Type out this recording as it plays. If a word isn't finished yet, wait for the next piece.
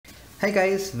Hi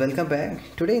guys, welcome back.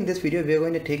 Today in this video we are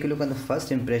going to take a look on the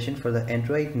first impression for the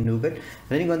Android Nougat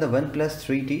running on the OnePlus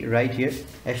 3T right here.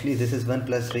 Actually this is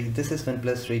OnePlus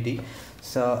 3T.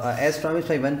 So as promised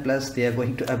by OnePlus, they are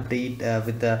going to update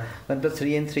with the OnePlus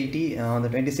 3 and 3T on the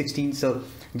 2016. So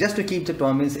just to keep the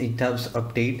promise in terms of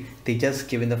update, they just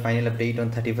given the final update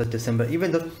on 31st December,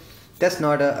 even though that's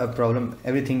not a problem.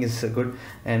 Everything is good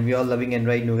and we are loving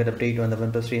Android Nougat update on the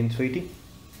OnePlus 3 and 3T.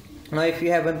 Now if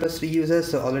you have OnePlus 3 users,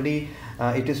 so already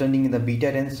it is running in the beta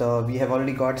 10, so we have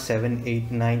already got 7,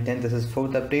 8, 9, 10. This is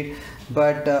 4th update,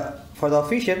 but for the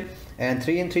official and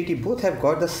 3 and 3T both have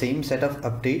got the same set of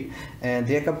update and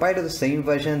they are compiled to the same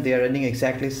version. They are running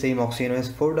exactly same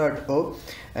OxygenOS 4.0,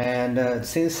 and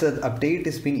since the update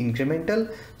is being incremental,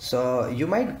 so you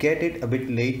might get it a bit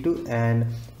late too, and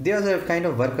there's a kind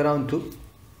of workaround too.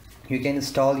 You can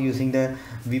install using the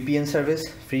VPN service,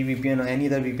 free VPN or any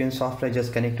other VPN software.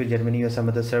 Just connect to Germany or some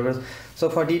other servers. So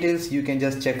for details you can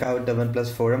just check out the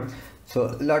OnePlus forum.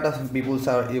 So a lot of people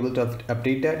are able to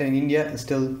update that, and in India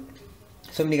still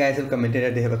so many guys have commented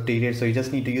that they have updated, so you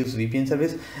just need to use VPN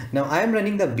service. Now I am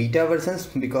running the beta versions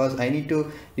because I need to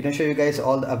show you guys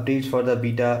all the updates for the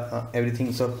beta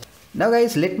everything. So now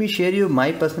guys, let me share you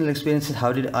my personal experiences.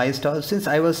 How did I install? Since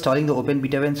I was installing the Open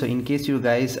Beta 1, so in case you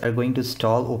guys are going to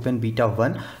install Open Beta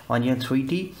 1 on your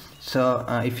 3T, so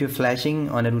if you're flashing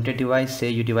on a rooted device, say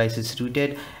your device is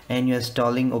rooted and you're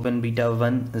installing Open Beta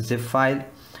 1 zip file,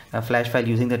 a flash file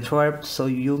using the twerp, so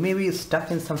you may be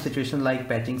stuck in some situation like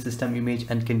patching system image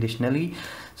unconditionally.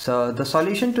 So the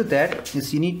solution to that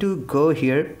is you need to go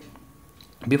here.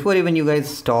 Before even you guys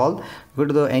install, go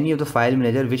to any of the file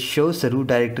manager which shows the root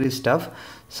directory stuff.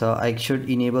 So I should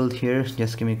enable here,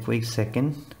 just give me a quick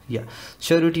second. Yeah,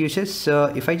 show root uses.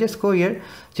 So if I just go here,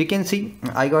 so you can see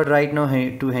I got right now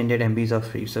 200 MBs of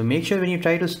free. So make sure when you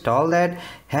try to install that,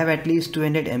 have at least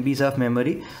 200 MBs of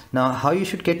memory. Now how you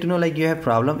should get to know like you have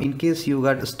problem in case you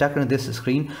got stuck on this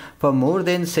screen for more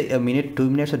than say a minute, 2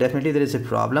 minutes, so definitely there is a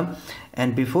problem.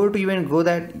 And before to even go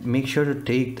that, make sure to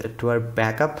take the twerp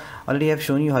backup. Already have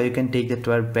shown you how you can take the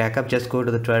twerp backup. Just go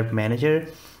to the twerp manager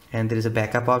and there is a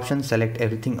backup option, select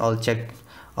everything, all check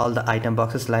all the item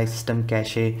boxes like system,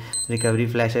 cache, recovery,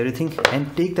 flash, everything,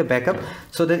 and take the backup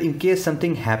so that in case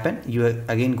something happen, you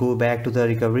again go back to the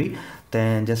recovery,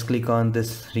 then just click on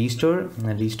this restore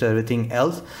and restore everything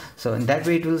else. So in that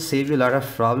way it will save you a lot of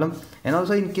problem. And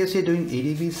also in case you're doing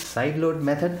ADB sideload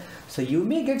method, so you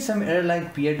may get some error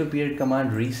like peer-to-peer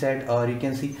command reset, or you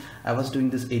can see I was doing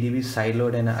this ADB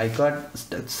sideload and I got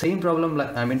same problem,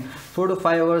 like 4 to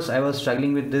 5 hours I was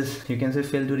struggling with this. You can say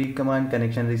fail to read command,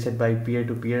 connection reset by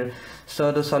peer-to-peer.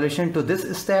 So the solution to this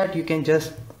is that you can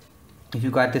just, if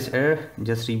you got this error,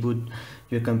 just reboot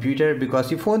your computer, because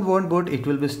your phone won't boot, it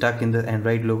will be stuck in the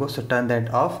Android logo. So turn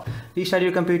that off, restart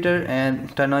your computer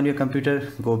and turn on your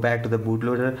computer, go back to the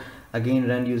bootloader, again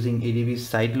run using ADB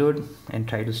sideload and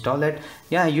try to install that.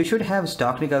 Yeah, you should have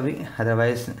stock recovery,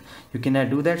 otherwise you cannot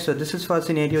do that. So this is for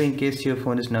scenario in case your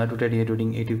phone is not rooted, you're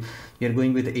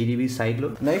going with the ADB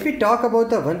sideload. Now if we talk about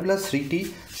the OnePlus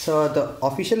 3T, so the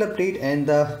official update and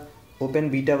the Open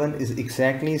Beta 1 is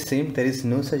exactly same. There is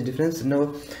no such difference.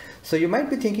 No. So you might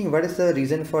be thinking, what is the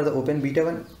reason for the Open Beta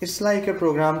 1? It's like a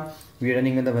program we are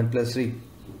running on the OnePlus 3.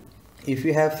 If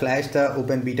you have flashed the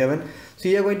Open Beta 1, so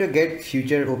you are going to get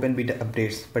future Open Beta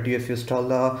updates. But if you install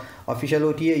the official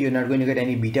OTA, you're not going to get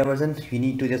any beta version. You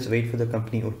need to just wait for the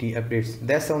company OTA updates.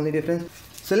 That's the only difference.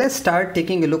 So let's start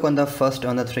taking a look on the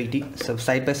 3T. So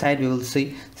side by side we will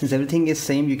see, since everything is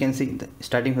same, you can see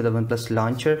starting with the OnePlus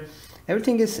Launcher,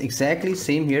 everything is exactly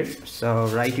same here. So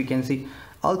right, you can see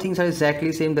all things are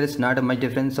exactly same. There is not a much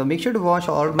difference. So make sure to watch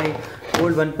all my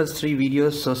old OnePlus 3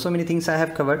 videos. So many things I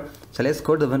have covered. So let's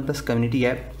go to the OnePlus community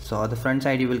app. So on the front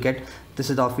side you will get,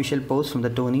 this is the official post from the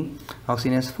Tony,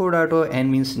 OxygenOS 4.0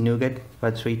 and means Nougat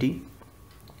for 3T.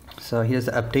 So here's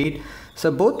the update.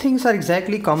 So both things are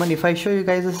exactly common. If I show you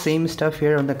guys the same stuff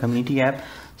here on the community app,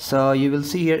 so you will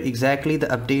see here exactly the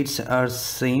updates are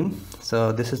same.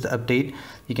 So this is the update.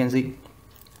 You can see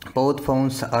both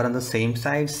phones are on the same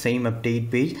side, same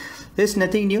update page. There's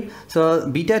nothing new. So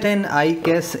beta 10 I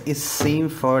guess is same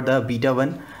for the beta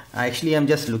 1. Actually I'm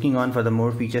just looking on for the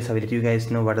more features. I will let you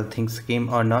guys know what the things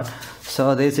came or not.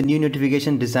 So there's a new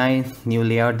notification design, new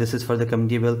layout. This is for the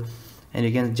community build, and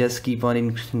you can just keep on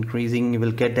increasing. You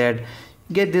will get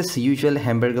this usual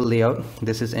hamburger layout.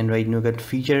 This is Android Nougat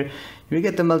feature. You will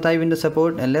get the multi-window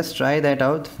support, and let's try that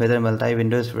out whether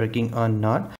multi-window is working or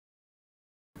not.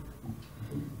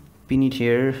 Pin it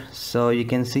here, so you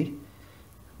can see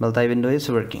multi-window is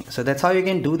working. So that's how you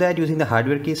can do that using the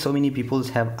hardware key. So many people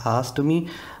have asked to me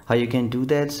how you can do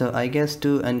that. So I guess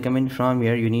to uncomment from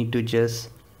here, you need to just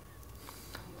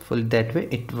hopefully that way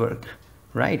it worked.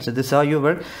 Right, so this is how you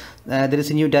work. There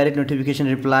is a new direct notification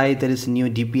reply, there is a new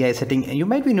DPI setting, and you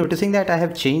might be noticing that I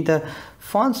have changed the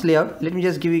fonts layout. Let me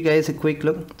just give you guys a quick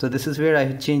look. So this is where I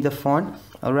have changed the font.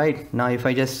 All right, now if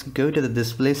I just go to the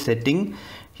display setting,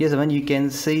 here's the one you can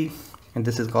see, and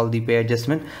this is called DPI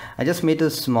adjustment. I just made it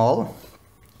small.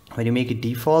 When you make it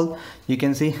default, you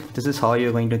can see this is how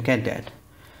you're going to get that.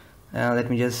 Let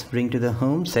me just bring to the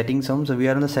home, settings home. So we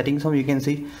are on the settings home. You can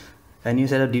see a new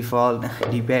set of default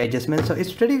DPI adjustments. So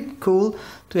it's pretty cool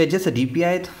to adjust the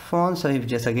DPI font. So if you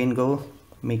just again go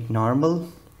make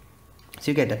normal,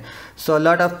 so you get it. So a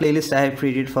lot of playlists I have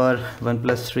created for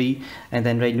OnePlus 3 and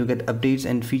then right Nougat updates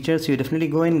and features. So you definitely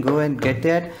go and get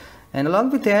that. And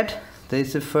along with that, there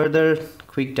is a further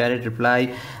quick direct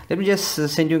reply. Let me just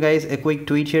send you guys a quick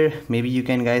tweet here. Maybe you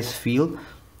can guys feel.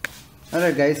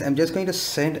 Alright guys, I'm just going to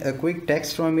send a quick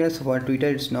text from here. So for Twitter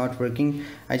it's not working.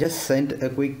 I just sent a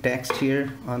quick text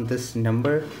here on this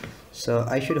number. So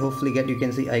I should hopefully get, you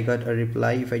can see I got a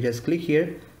reply if I just click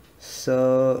here.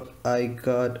 So I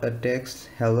got a text,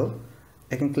 hello.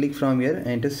 I can click from here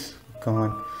and it is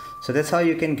gone. So that's how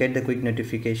you can get the quick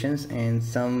notifications, and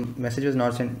some messages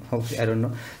not sent, hopefully, I don't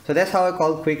know. So that's how I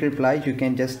call quick reply. You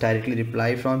can just directly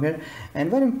reply from here.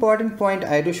 And one important point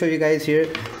I do show you guys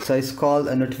here, so it's called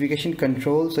a notification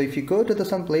control. So if you go to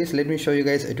some place, let me show you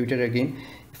guys a Twitter again.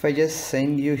 If I just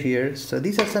send you here, so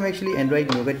these are some actually Android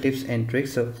Nougat tips and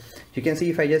tricks. So you can see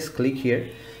if I just click here,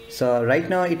 so right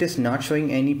now it is not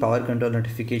showing any power control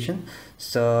notification.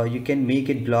 So you can make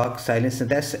it block, silence, and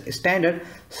that's standard.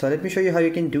 So let me show you how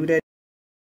you can do that.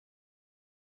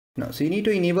 Now, so you need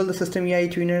to enable the system UI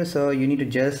tuner. So you need to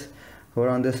just hold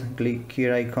on this, click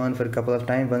here icon for a couple of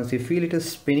times. Once you feel it is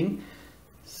spinning,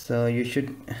 so you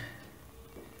should,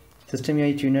 system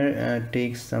UI tuner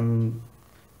takes some.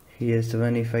 Here's the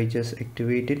one. If I just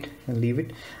activate it and leave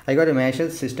it, I got a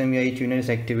message, system UI tuner is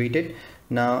activated.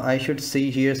 Now I should see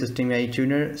here system UI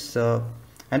tuner. So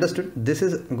understood. This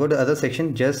is, go to other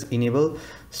section, just enable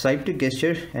swipe to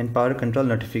gesture and power control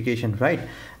notification. Right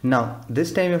now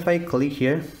this time if I click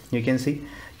here, you can see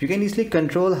you can easily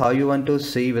control how you want to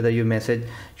see whether your message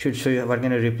should show you what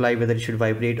kind of reply, whether it should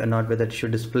vibrate or not, whether it should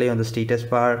display on the status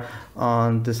bar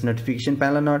on this notification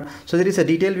panel or not. So there is a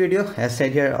detailed video. As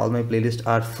said here, all my playlists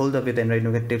are full up with Android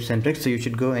Nougat tips and tricks, so you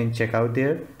should go and check out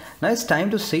there. Now it's time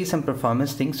to see some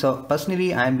performance things. So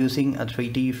personally I am using a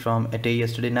 3T from a day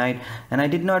yesterday night, and I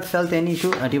did not felt any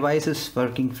issue. A device is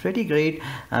working pretty great.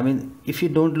 I mean, if you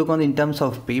don't look on in terms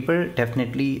of paper,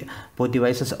 definitely both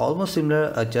devices almost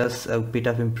similar, just a bit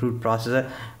of improved processor.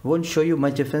 Won't show you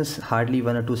much difference, hardly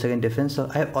 1 or 2 second difference. So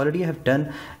I have already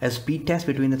done a speed test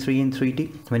between the 3 and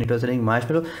 3T when it was running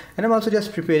Marshmallow, and I'm also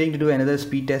just preparing to do another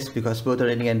speed test because both are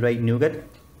running Android Nougat.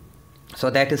 So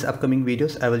that is upcoming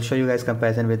videos. I will show you guys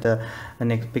comparison with the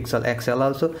next Pixel XL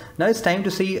also. Now it's time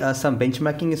to see some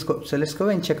benchmarking score. So let's go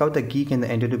and check out the Geek and the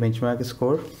Antutu benchmark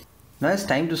score. Now it's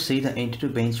time to see the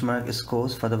Antutu benchmark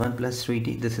scores for the OnePlus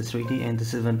 3T. This is 3T and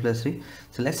this is OnePlus 3.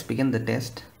 So let's begin the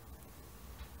test.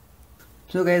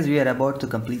 So guys, we are about to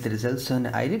complete the results, and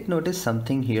I did notice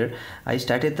something here. I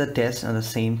started the test on the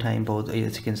same time, both,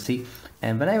 as you can see,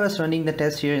 and when I was running the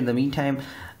test here in the meantime,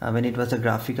 when it was a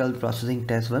graphical processing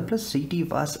test, OnePlus 3T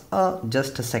was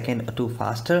just a second or two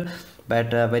faster.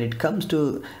 But when it comes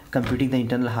to computing the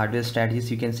internal hardware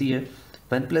strategies, you can see here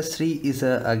OnePlus 3 is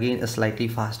again slightly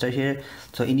faster here.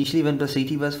 So initially OnePlus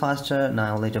 3T was faster,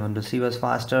 now later OnePlus 3 was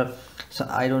faster. So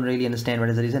I don't really understand what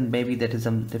is the reason. Maybe that is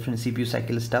some different CPU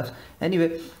cycle stuff.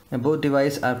 Anyway, both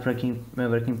devices are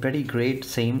working pretty great,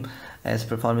 same as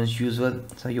performance usual.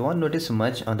 So you won't notice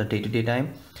much on the day-to-day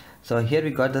time. So here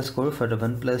we got the score for the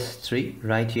OnePlus 3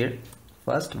 right here.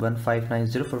 First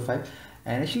 159045,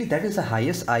 and actually that is the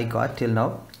highest I got till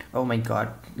now. Oh my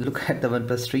god, look at the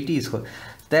OnePlus 3T score.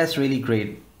 That's really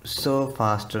great, so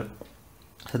faster.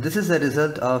 So this is the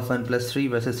result of OnePlus 3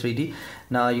 versus 3T.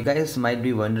 Now you guys might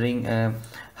be wondering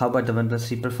how about the OnePlus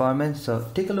 3 performance. So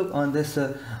take a look on this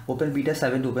Open Beta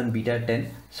 7 to Open Beta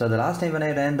 10. So the last time when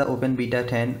I ran the Open Beta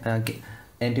 10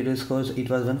 Antutu scores, it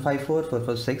was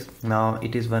 154446. Now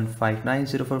it is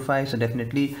 159045. So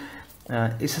definitely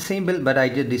it's the same build, but I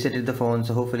did reset the phone,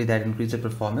 so hopefully that increases the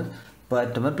performance.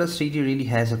 But the OnePlus 3T really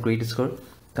has a great score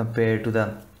compared to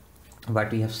the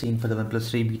what we have seen for the OnePlus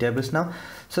 3 beta builds now.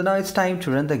 So now it's time to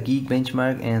run the Geek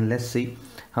benchmark, and let's see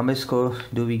how much score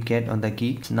do we get on the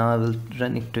Geeks. Now I will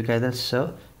run it together.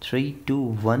 So 3, 2,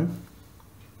 1.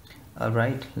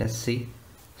 Alright, let's see.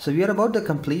 So we are about to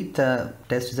complete the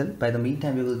test result. By the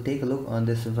meantime, we will take a look on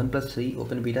this OnePlus 3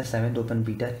 Open Beta 7 to Open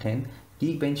Beta 10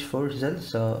 Geekbench 4 results.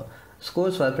 So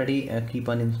Scores were pretty keep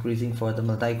on increasing for the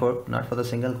multi-core, not for the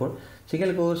single core.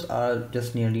 Single cores are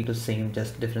just nearly the same,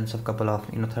 just difference of couple of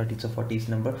 30s or 40s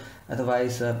number.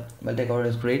 Otherwise multi-core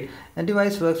is great and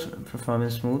device works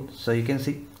performance smooth. So you can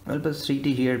see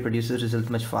OnePlus3T here produces results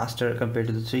much faster compared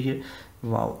to the 3 here.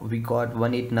 Wow, we got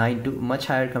 1892, much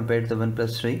higher compared to the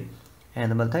OnePlus 3, and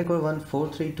the multi-core one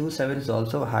 4327 is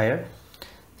also higher.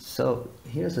 So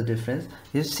here's the difference.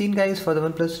 You've seen guys, for the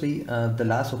OnePlus 3 the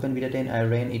last Open Beta 10 I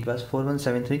ran, it was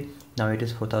 4173, now it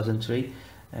is 4003,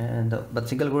 and but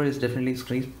single core is definitely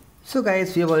increased. So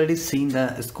guys, we have already seen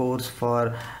the scores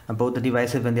for both the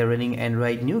devices when they are running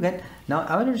Android Nougat. Now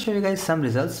I wanted to show you guys some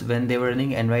results when they were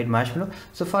running Android Marshmallow.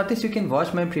 So for this you can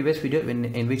watch my previous video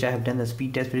in which I have done the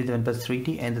speed test with the OnePlus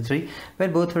 3T and the 3,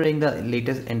 when both were running the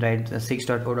latest Android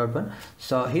 6.0.1.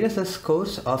 So here is the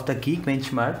scores of the Geek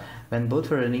Benchmark when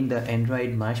both were running the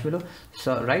Android Marshmallow.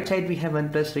 So right side we have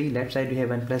OnePlus 3, left side we have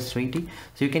OnePlus 3T.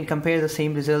 So you can compare the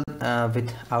same result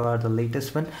with the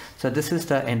latest one. So this is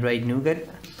the Android Nougat.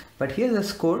 But here's the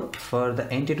score for the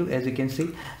Antutu, as you can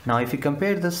see. Now if you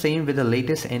compare the same with the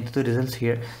latest Antutu results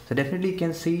here, so definitely you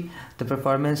can see the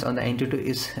performance on the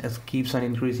Antutu keeps on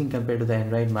increasing compared to the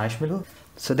Android Marshmallow.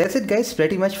 So that's it guys,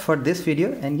 pretty much for this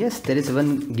video. And yes, there is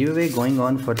one giveaway going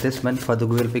on for this month for the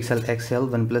Google Pixel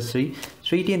XL, OnePlus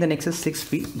 3T and the Nexus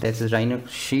 6P. That's a Rhino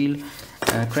Shield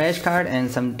crash card and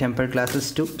some tempered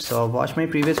glasses too. So watch my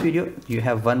previous video. You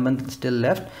have 1 month still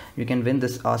left. You can win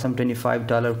this awesome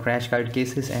 $25 crash card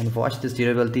cases and watch this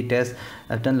durability test.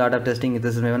 I've done a lot of testing.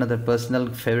 This is one of the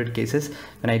personal favorite cases.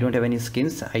 When I don't have any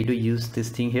skins, I do use this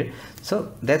thing here.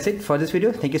 So that's it for this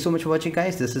video. Thank you so much for watching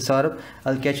guys. This is Saurabh.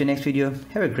 I'll catch you next video.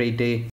 Have a great day.